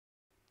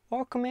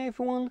Welcome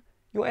everyone,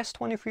 your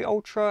S23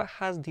 Ultra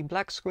has the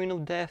black screen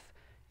of death.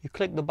 You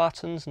click the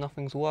buttons,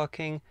 nothing's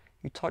working.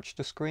 You touch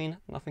the screen,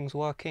 nothing's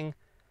working.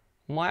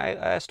 My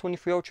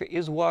S23 Ultra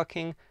is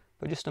working,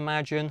 but just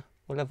imagine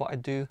whatever I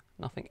do,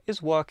 nothing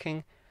is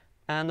working.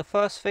 And the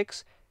first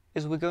fix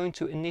is we're going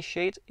to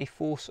initiate a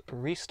force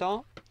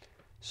restart.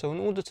 So in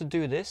order to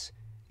do this,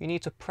 you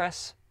need to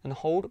press and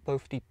hold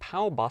both the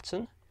power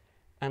button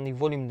and the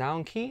volume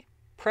down key.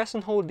 Press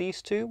and hold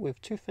these two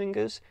with two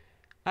fingers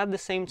at the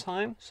same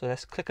time. So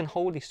let's click and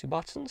hold these two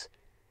buttons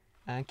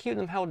and keep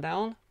them held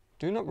down.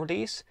 Do not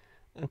release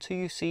until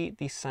you see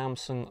the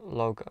Samsung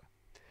logo.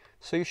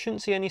 So you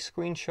shouldn't see any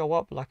screen show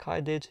up like I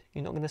did.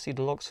 You're not going to see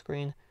the lock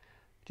screen.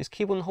 Just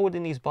keep on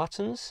holding these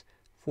buttons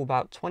for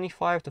about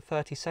 25 to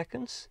 30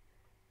 seconds.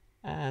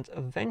 And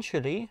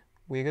eventually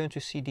we're going to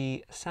see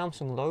the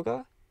Samsung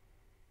logo.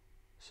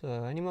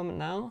 So any moment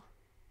now,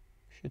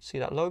 you should see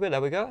that logo. There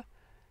we go.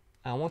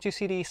 And once you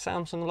see the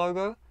Samsung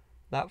logo,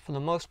 that for the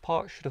most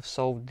part should have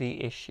solved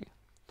the issue.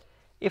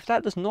 If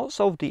that does not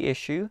solve the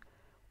issue,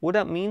 what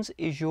that means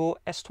is your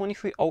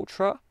S23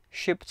 Ultra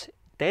shipped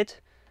dead.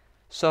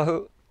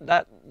 So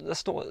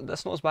that's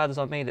not as bad as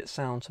I made it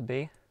sound to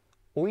be.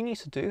 All you need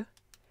to do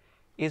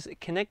is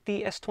connect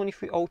the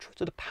S23 Ultra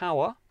to the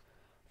power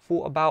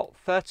for about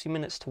 30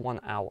 minutes to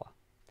 1 hour.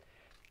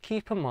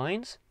 Keep in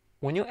mind,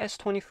 when your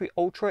S23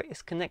 Ultra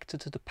is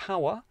connected to the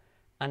power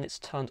and it's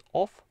turned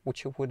off,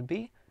 which it would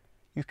be,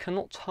 you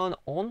cannot turn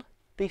on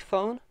the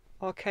phone,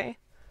 okay?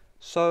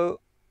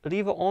 So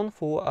leave it on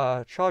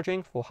for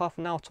charging for half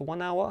an hour to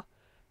 1 hour,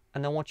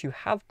 and then once you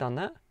have done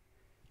that,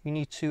 you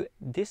need to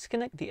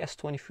disconnect the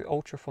S23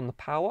 Ultra from the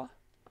power,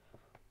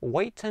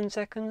 wait 10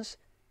 seconds,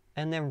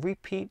 and then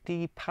repeat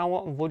the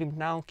power and volume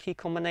down key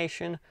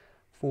combination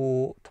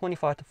for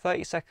 25 to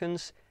 30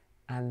 seconds,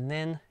 and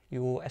then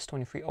your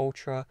S23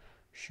 Ultra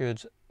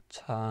should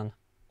turn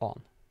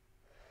on.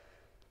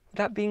 With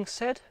that being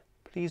said,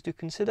 please do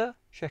consider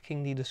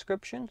checking the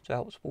description to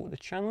help support the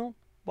channel.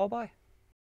 Bye bye.